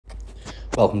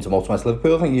Welcome to Motorway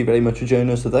Liverpool. Thank you very much for joining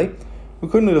us today. We're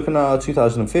currently looking at our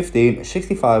 2015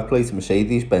 65 plate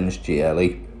Mercedes-Benz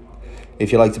GLE.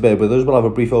 If you'd like to bear with us, we'll have a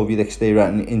brief overview of the exterior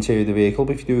and interior of the vehicle,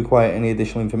 but if you do require any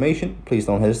additional information, please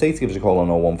don't hesitate to give us a call on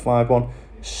 0151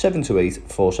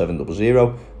 728 4700,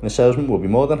 and the salesman will be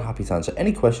more than happy to answer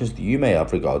any questions that you may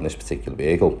have regarding this particular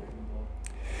vehicle.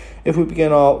 If we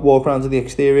begin our walk around to the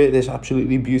exterior of this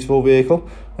absolutely beautiful vehicle,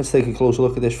 let's take a closer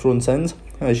look at this front end.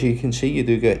 As you can see, you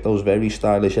do get those very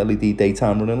stylish LED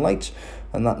daytime running lights,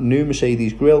 and that new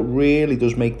Mercedes grille really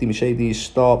does make the Mercedes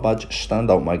star badge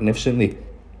stand out magnificently.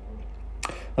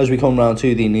 As we come round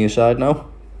to the near side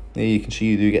now, here you can see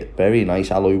you do get very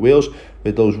nice alloy wheels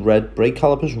with those red brake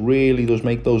calipers, really does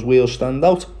make those wheels stand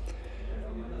out.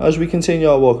 As we continue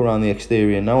our walk around the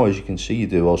exterior now, as you can see, you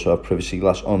do also have privacy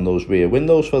glass on those rear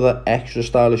windows for that extra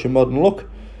stylish and modern look.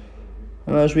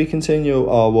 And as we continue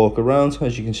our walk around,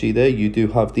 as you can see there, you do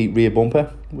have the rear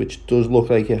bumper, which does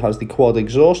look like it has the quad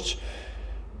exhausts.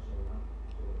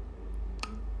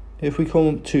 If we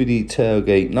come to the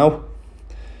tailgate now,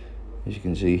 as you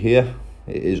can see here,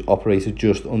 it is operated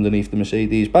just underneath the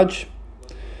Mercedes badge.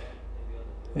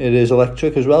 It is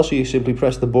electric as well, so you simply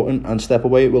press the button and step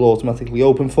away, it will automatically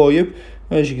open for you.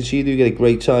 As you can see, you do get a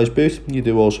great size boot. You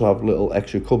do also have little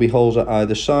extra cubby holes at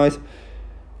either side.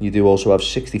 You do also have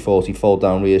 60/40 fold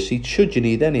down rear seats should you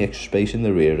need any extra space in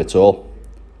the rear at all.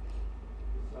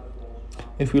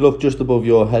 If we look just above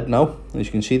your head now, as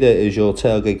you can see, there is your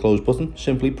tailgate close button.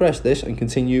 Simply press this and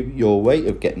continue your way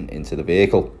of getting into the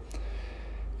vehicle.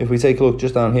 If we take a look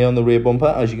just down here on the rear bumper,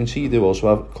 as you can see, you do also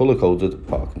have colour coded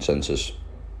parking sensors.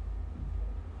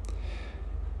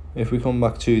 If we come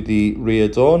back to the rear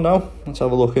door now, let's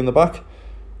have a look in the back.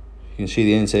 You can see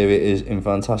the interior is in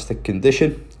fantastic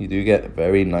condition. You do get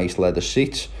very nice leather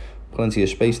seats, plenty of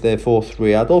space there for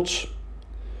 3 adults.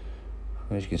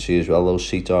 As you can see as well, those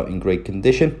seats are in great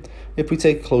condition. If we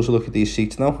take a closer look at these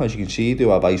seats now, as you can see, you do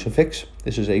have ISOFIX.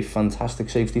 This is a fantastic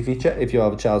safety feature if you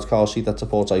have a child's car seat that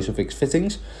supports ISOFIX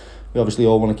fittings. We obviously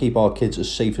all want to keep our kids as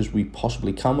safe as we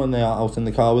possibly can when they are out in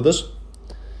the car with us.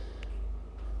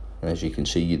 As you can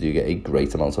see, you do get a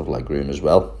great amount of legroom as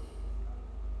well.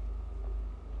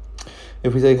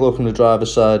 If we take a look on the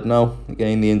driver's side now,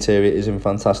 again, the interior is in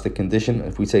fantastic condition.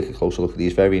 If we take a closer look at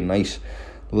these very nice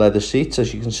leather seats,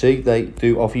 as you can see, they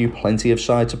do offer you plenty of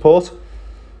side support.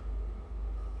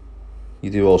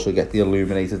 You do also get the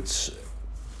illuminated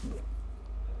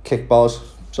kick bars,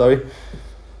 sorry.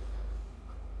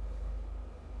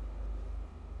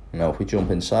 Now if we jump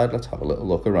inside, let's have a little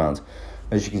look around.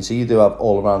 As you can see, you do have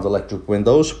all-around electric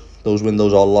windows. Those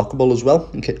windows are lockable as well.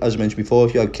 As I mentioned before,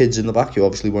 if you have kids in the back, you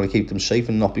obviously want to keep them safe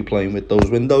and not be playing with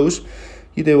those windows.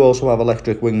 You do also have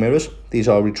electric wing mirrors. These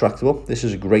are retractable. This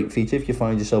is a great feature if you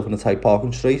find yourself in a tight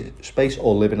parking space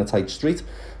or live in a tight street.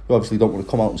 You obviously don't want to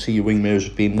come out and see your wing mirrors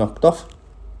being knocked off.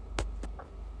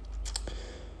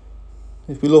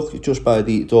 If we look just by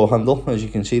the door handle, as you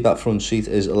can see, that front seat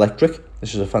is electric.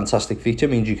 This is a fantastic feature,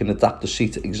 means you can adapt the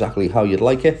seat exactly how you'd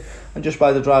like it. And just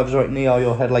by the driver's right knee are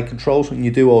your headlight controls, and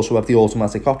you do also have the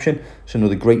automatic option. It's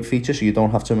another great feature, so you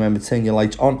don't have to remember to turn your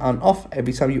lights on and off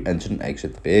every time you enter and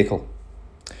exit the vehicle.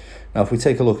 Now if we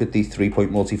take a look at the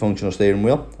 3-point multifunctional steering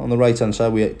wheel, on the right hand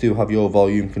side we do have your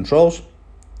volume controls,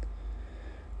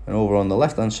 and over on the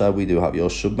left hand side we do have your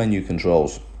sub-menu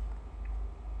controls.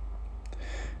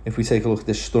 If we take a look at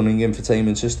this stunning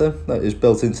infotainment system that is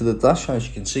built into the dash, as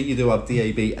you can see, you do have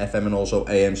DAB, FM and also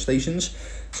AM stations.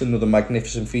 It's another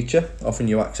magnificent feature, offering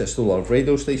you access to a lot of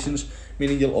radio stations,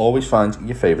 meaning you'll always find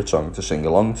your favourite song to sing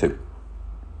along to.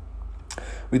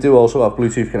 We do also have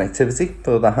Bluetooth connectivity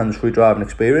for the hands-free driving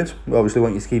experience. We obviously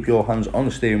want you to keep your hands on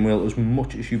the steering wheel as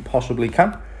much as you possibly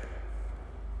can.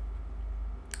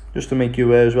 Just to make you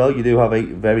aware as well, you do have a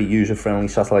very user-friendly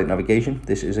satellite navigation.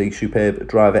 This is a superb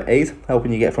driver aid,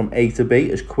 helping you get from A to B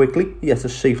as quickly yet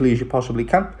as safely as you possibly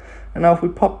can. And now if we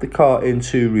pop the car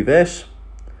into reverse,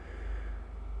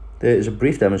 there is a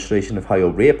brief demonstration of how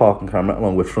your rear parking camera,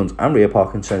 along with front and rear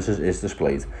parking sensors, is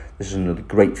displayed. This is another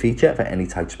great feature for any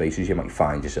tight spaces you might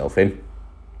find yourself in.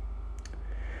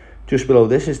 Just below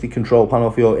this is the control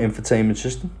panel for your infotainment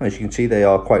system. As you can see, they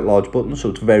are quite large buttons, so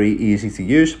it's very easy to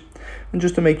use. And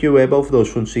just to make you aware, both of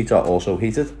those front seats are also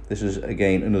heated. This is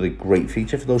again another great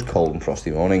feature for those cold and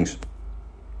frosty mornings.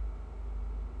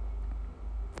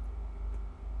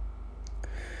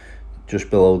 Just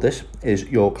below this is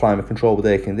your climate control with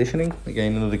air conditioning.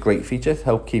 Again, another great feature to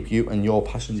help keep you and your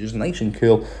passengers nice and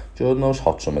cool during those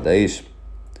hot summer days.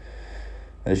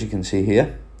 As you can see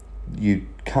here, you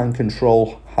can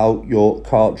control how your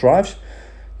car drives.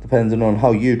 Depending on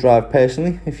how you drive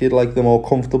personally, if you'd like the more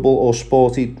comfortable or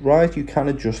sporty ride, you can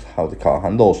adjust how the car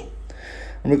handles.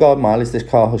 In regard to mileage, this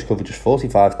car has covered just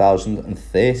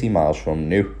 45,030 miles from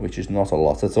new, which is not a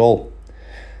lot at all.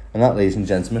 And that, ladies and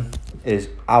gentlemen, is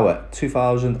our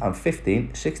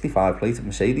 2015 65 plate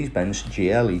Mercedes-Benz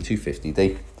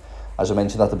GLE250d. As I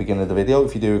mentioned at the beginning of the video,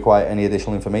 if you do require any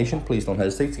additional information, please don't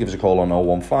hesitate to give us a call on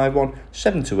 0151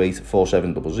 728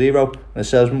 4700, and the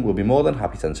salesman will be more than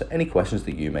happy to answer any questions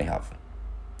that you may have.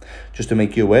 Just to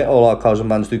make you aware, all our cars and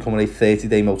vans do come with a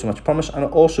 30-day motor match promise and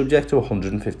are all subject to a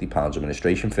 £150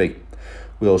 administration fee.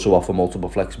 We also offer multiple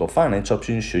flexible finance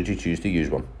options should you choose to use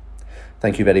one.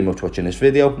 Thank you very much for watching this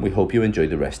video. We hope you enjoy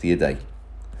the rest of your day.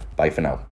 Bye for now.